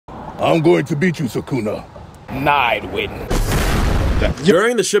I'm going to beat you, Sukuna. I'd win.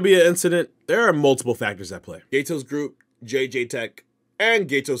 During the Shibuya incident, there are multiple factors at play. Gato's group, JJ Tech, and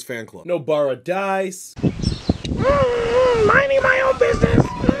Gato's fan club. Nobara dies. Minding my own business.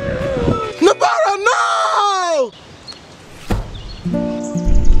 Nobara, no!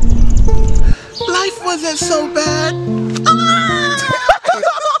 Life wasn't so bad.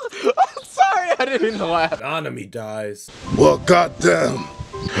 I'm sorry, I didn't mean to laugh. Nanami dies. Well, goddamn.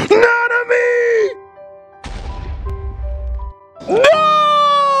 Nanami! No!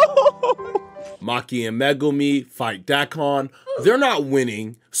 Maki and Megumi fight Dakon. They're not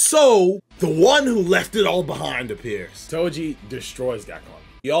winning, so the one who left it all behind appears. Toji destroys Dakon.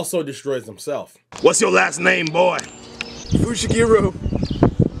 He also destroys himself. What's your last name, boy? Fushiguro.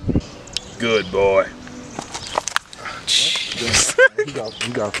 Good boy.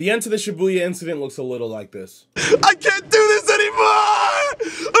 The end to the Shibuya incident looks a little like this. I can't do this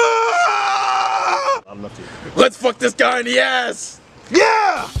anymore! Ah! I'm left here. Let's fuck this guy in the ass!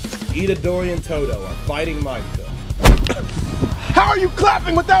 Yeah! Itadori and Todo are fighting Mahito. How are you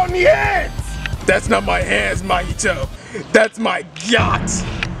clapping without any hands? That's not my hands, Mahito. That's my yacht.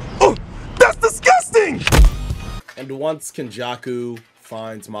 Oh, that's disgusting! And once Kenjaku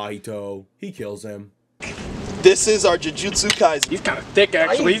finds Mahito, he kills him. This is our Jujutsu Kaisen. He's kind of thick,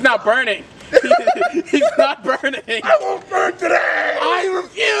 actually. He's not burning. He's not burning. I won't burn today! I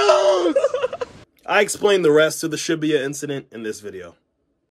refuse! I explained the rest of the Shibuya incident in this video.